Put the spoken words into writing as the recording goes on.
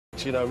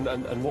respect, you know,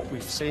 and what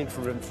we've seen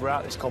from them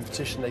throughout this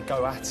competition. They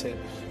go at it.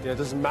 You know, it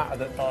doesn't matter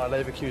that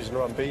Leverkusen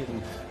are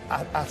unbeaten.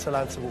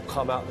 Atalanta will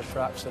come out the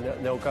traps and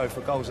they'll go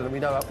for goals, and we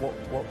know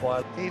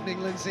what.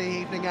 Evening, Lindsay.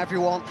 Evening,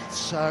 everyone.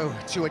 So,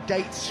 to a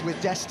date with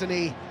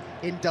destiny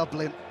in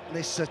Dublin.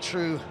 This is a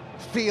true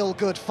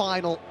feel-good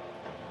final.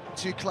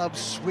 Two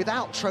clubs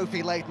without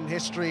trophy-laden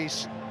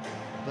histories,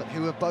 but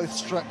who have both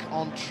struck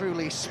on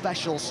truly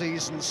special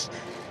seasons,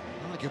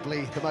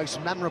 arguably the most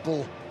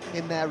memorable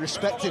in their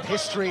respective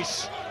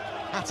histories.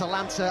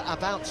 Atalanta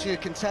about to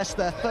contest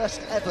their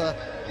first ever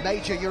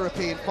major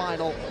European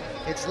final.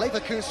 It's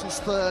Leverkusen's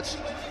third,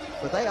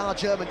 but they are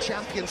German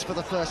champions for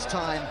the first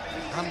time,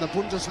 and the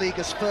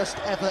Bundesliga's first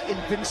ever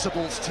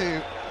invincibles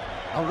too.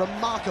 A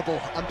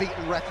remarkable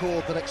unbeaten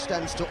record that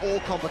extends to all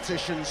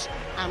competitions,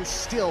 and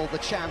still the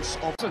chance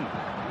of...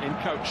 In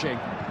coaching,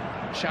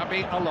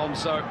 Xabi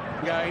Alonso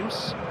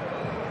games.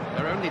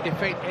 Their only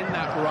defeat in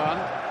that run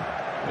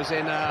was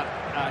in a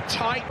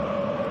tight...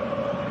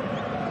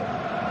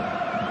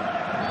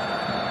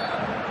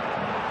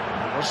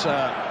 It was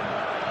a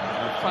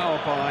foul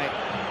by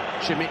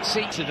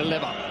Chimitsi to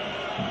deliver.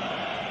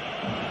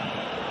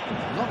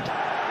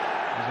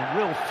 There's a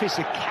real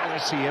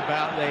physicality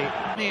about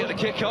the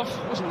kick-off.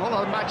 Wasn't a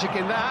lot of magic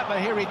in that,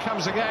 but here he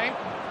comes again.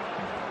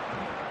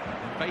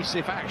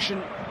 Evasive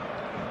action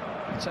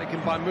taken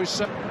by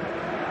Musa.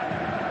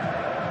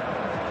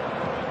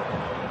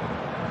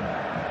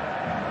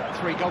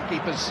 3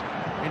 goalkeepers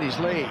in his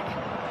league.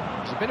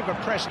 There's a bit of a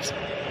presence.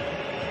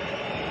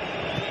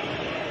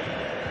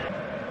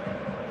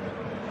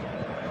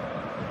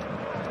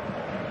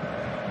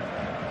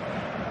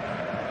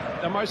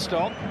 The most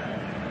on.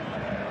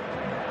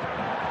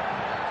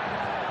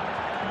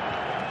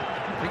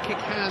 Free kick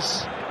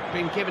has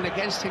been given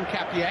against him,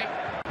 Capier.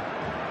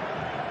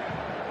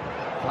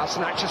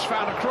 Vlasic just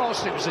found a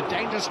cross. It was a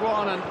dangerous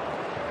one, and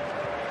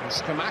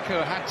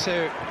Skamako had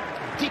to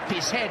dip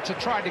his head to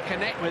try to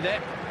connect with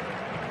it.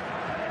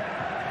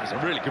 It's a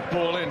really good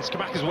ball in.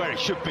 Skamako's where he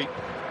should be, in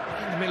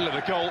the middle of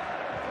the goal.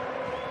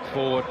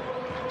 Forward,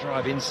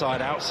 drive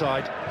inside,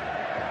 outside.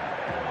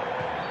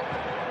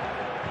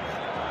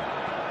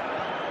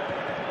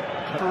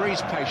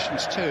 Referee's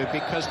patience too,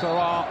 because there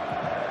are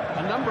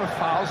a number of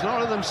fouls,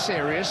 none of them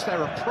serious.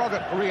 They're a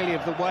product really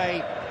of the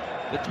way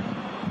that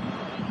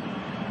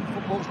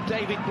football's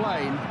David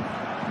Blaine.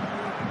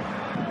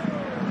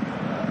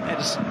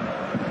 Edison.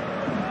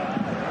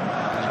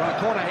 He's right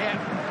corner here.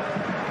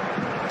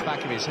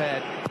 Back of his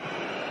head.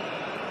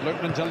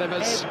 Lookman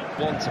delivers.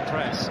 One to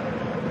press.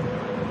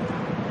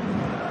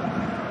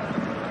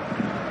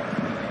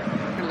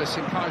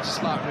 Listen,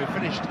 Kaiserslautern, who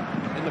finished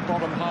in the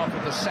bottom half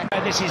of the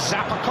second. This is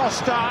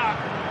Zappacosta.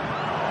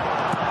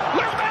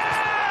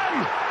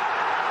 Lookman!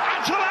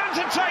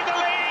 Atalanta take the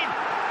lead.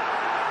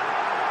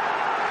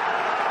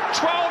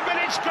 12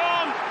 minutes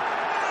gone.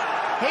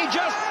 He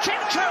just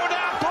tiptoed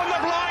up on the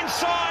blind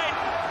side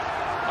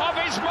of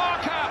his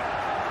marker,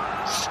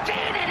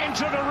 steered it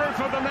into the roof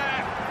of the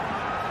net.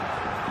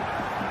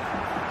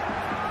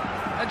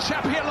 And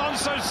Xabi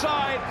Alonso's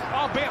side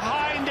are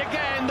behind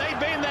again. They've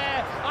been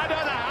there, I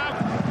don't know how.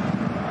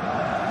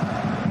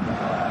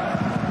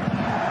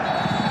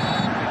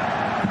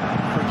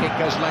 Free kick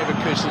goes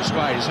Leverkusen's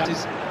way.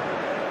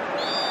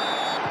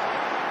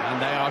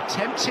 And they are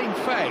tempting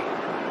fate.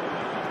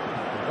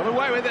 Got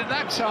away with it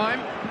that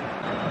time.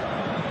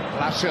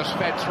 Palacios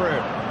fed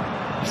through.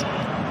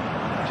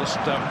 Just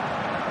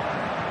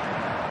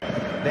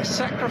they're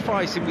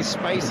sacrificing with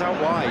space out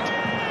wide.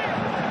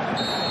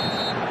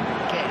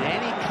 Getting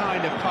any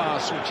kind of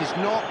pass which is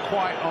not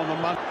quite on the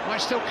money.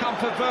 Might still come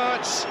for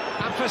Wirtz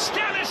and for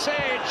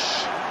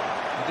Stanisic.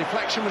 The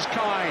deflection was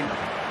kind.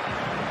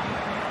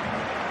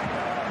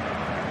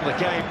 The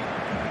game.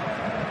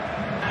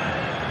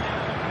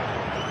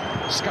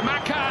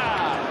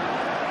 Skamaka.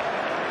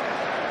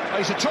 Oh,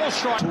 he's a tall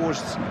strike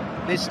towards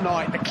this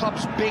night, the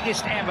club's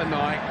biggest ever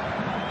night.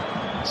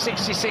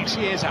 66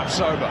 years out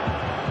sober.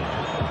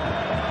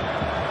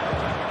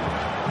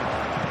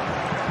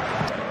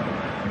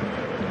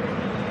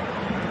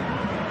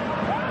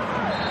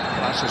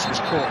 Vlasic was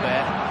caught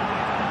there.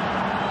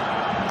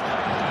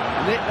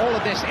 And all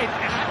of this, it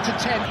had to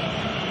tempt.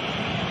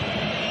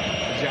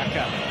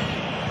 Xhaka.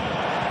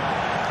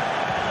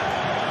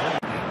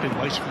 Been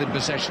wasteful in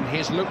possession.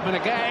 Here's Lookman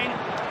again.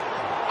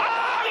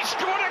 Oh, he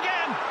scored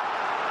again!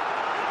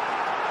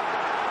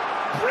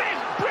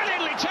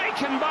 Brilliantly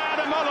taken by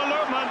Ademola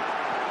Lookman.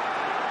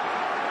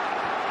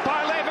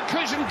 By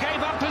Leverkusen,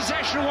 gave up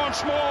possession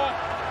once more.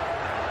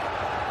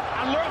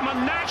 And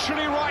Lookman,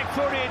 naturally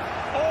right-footed,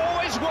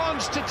 always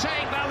wants to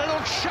take that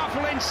little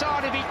shuffle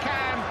inside if he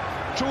can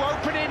to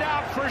open it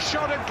up for a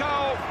shot at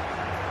goal.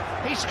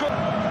 He scored.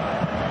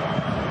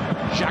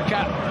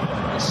 Xhaka,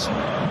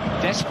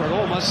 desperate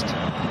almost.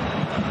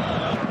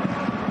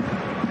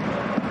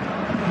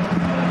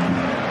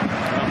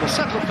 We'll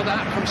settle for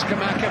that from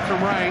Skamaka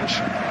from range.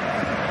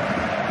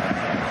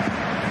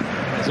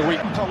 There's a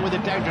weak on with a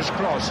dangerous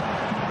cross. It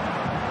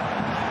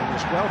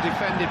was well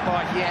defended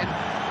by Yen.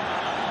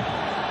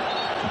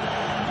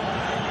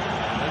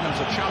 Then there's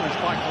a challenge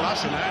by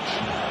Kolasinac.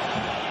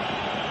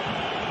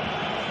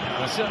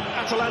 That's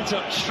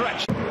Atalanta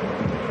stretch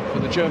For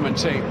the German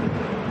team.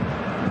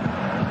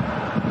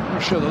 I'm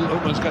not sure that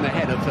Lukman's going to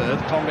head a third.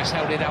 Congress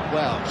held it up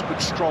well. It's good,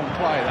 strong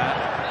play there.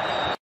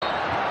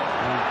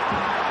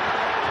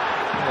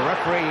 The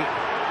referee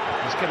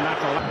has given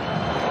Atalanta.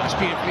 That's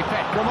beautifully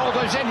fed.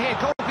 Grimaldo's in here.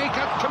 Goal kick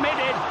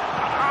committed.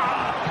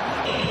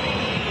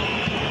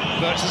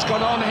 Wirtz has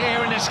gone on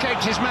here and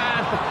escaped his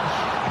man.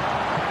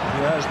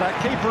 There's that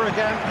keeper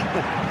again.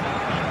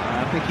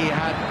 I think he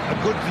had a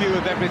good view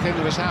of everything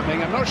that was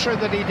happening. I'm not sure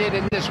that he did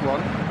in this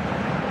one.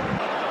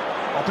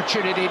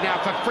 Opportunity now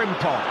for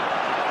Frimpong.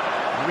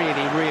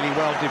 Really, really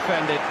well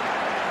defended.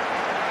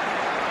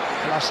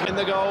 In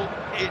the goal,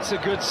 it's a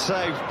good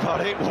save,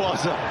 but it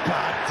was a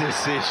bad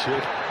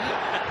decision.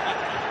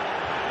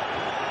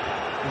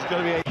 There's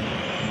going to be a...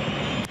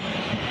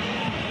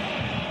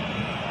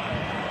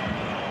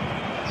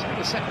 So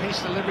the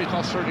set-piece delivery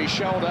cross through his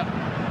shoulder.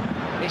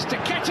 It's to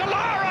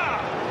Ketalara!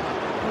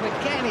 And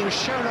again, he was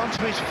shown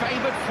onto his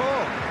favoured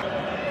foot.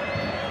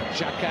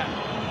 Xhaka.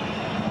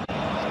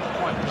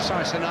 Quite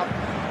precise enough.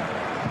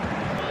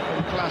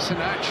 From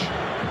Kolasinac.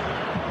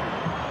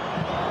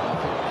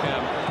 I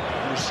think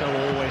Musso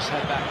always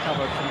had that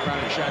covered from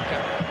Granit Xhaka.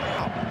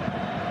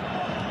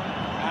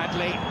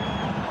 Adley.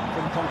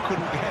 Frimpong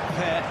couldn't get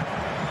there.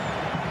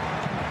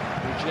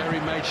 Jerry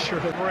made sure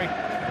that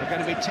they're going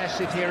to be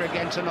tested here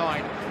again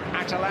tonight.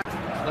 Atalanta.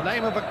 The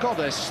name of a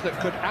goddess that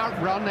could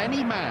outrun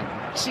any man.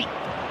 See,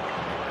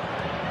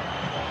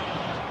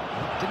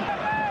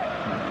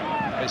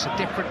 it's a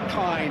different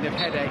kind of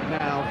headache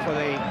now for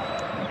the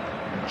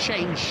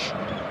change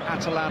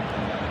Atalanta.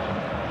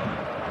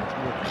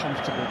 More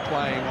comfortable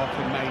playing off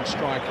the main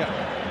striker.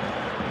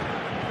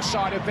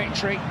 Side of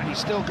victory, and he's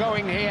still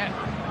going here.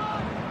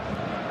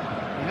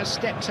 He has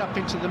stepped up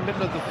into the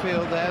middle of the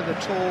field there, the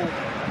tall,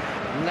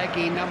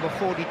 leggy number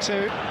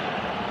 42.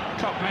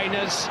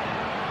 Koopmeiners.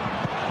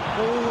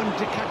 Oh, and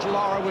De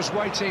Catalara was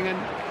waiting, and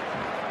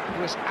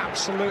it was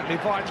absolutely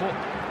vital.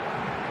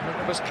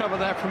 There was cover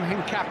there from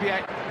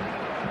Hincapié.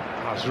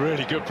 That was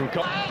really good from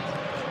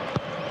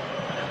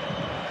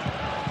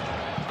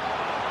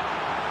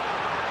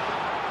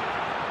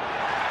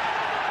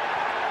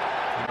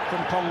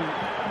Frimpong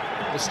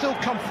will still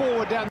come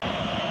forward down.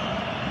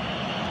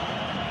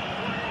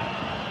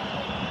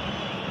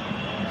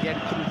 Again,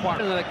 couldn't quite.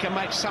 They can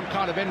make some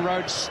kind of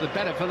inroads, the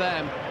better for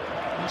them.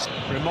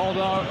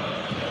 Grimaldo.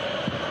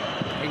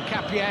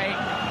 Hincapié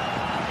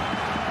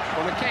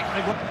on a kick.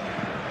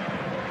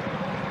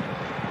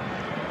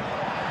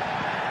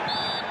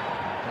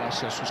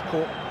 Palacios was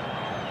caught.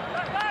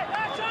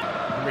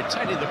 And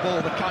retaining the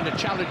ball, the kind of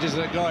challenges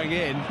that are going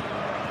in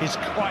is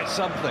quite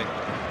something.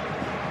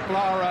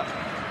 Clara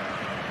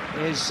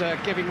is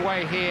giving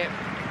way here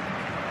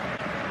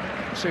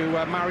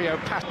to Mario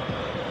Pat.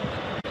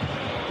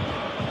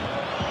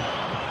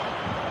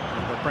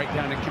 A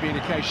breakdown in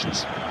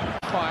communications.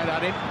 Fired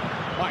at him.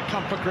 Might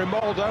come for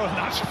Grimaldo, and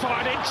that's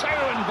fired in too,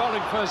 and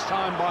bowling first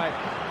time by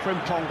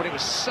Frimpong, but it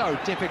was so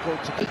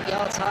difficult to... 8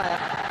 yards higher.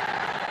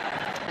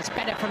 It's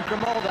better from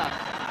Grimaldo.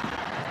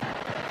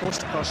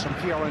 Forced across from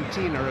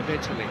Fiorentina of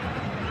Italy.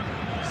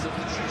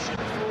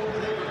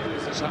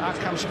 So out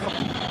comes...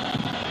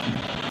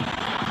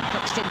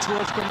 Touched in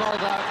towards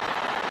Grimaldo.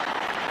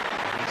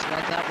 He's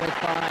led that with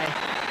by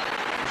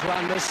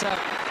Juan Musso.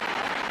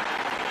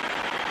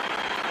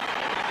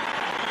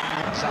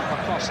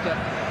 Zappacosta.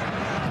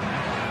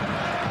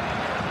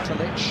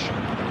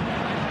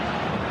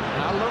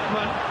 Now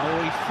Lukman, oh,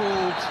 he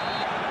fooled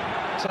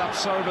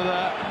Tapsoba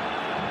there.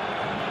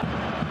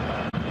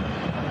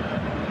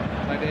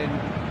 Played in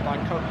by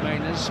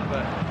Koopmeiners,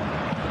 but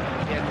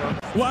again...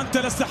 وأنت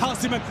لست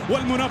حاسما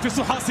والمنافس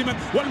حاسما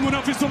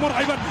والمنافس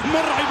مرعبا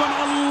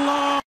الله